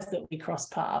surprised that we cross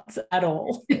paths at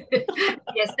all.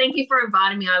 Yes, thank you for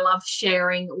inviting me. I love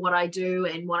sharing what I do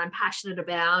and what I'm passionate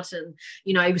about,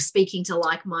 and speaking to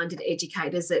like-minded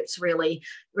educators. It really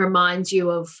reminds you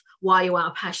of why you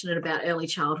are passionate about early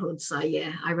childhood. So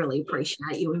yeah, I really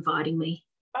appreciate you inviting me.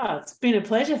 Oh, it's been a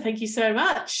pleasure. Thank you so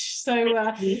much.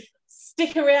 So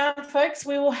stick around, folks.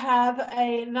 We will have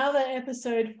another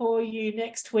episode for you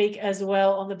next week as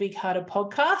well on the Big Hearted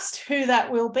podcast. Who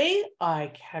that will be,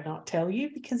 I cannot tell you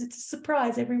because it's a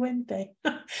surprise every Wednesday.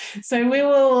 So we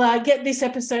will get this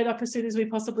episode up as soon as we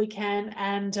possibly can.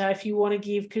 And if you want to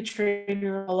give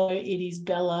Katrina a follow, it is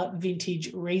Bella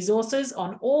Vintage Resources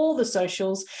on all the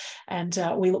socials. And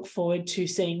we look forward to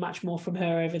seeing much more from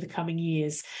her over the coming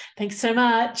years. Thanks so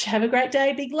much. Have a great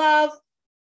day. Big love.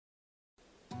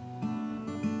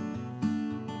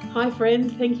 Hi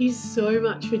friend, thank you so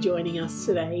much for joining us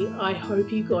today. I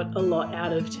hope you got a lot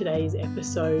out of today's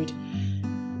episode.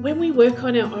 When we work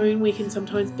on our own, we can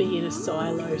sometimes be in a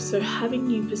silo, so having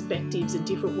new perspectives and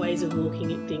different ways of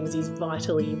looking at things is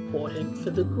vitally important for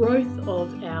the growth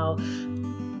of our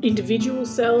individual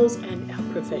selves and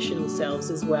our professional selves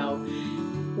as well.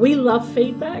 We love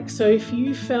feedback, so if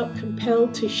you felt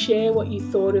compelled to share what you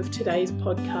thought of today's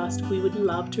podcast, we would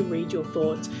love to read your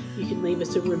thoughts. You can leave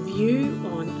us a review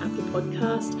on Apple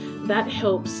Podcast. That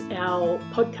helps our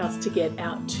podcast to get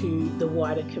out to the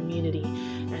wider community.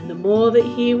 And the more that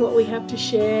hear what we have to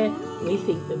share, we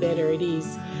think the better it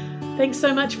is. Thanks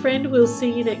so much, friend. We'll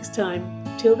see you next time.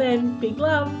 Till then, big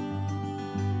love.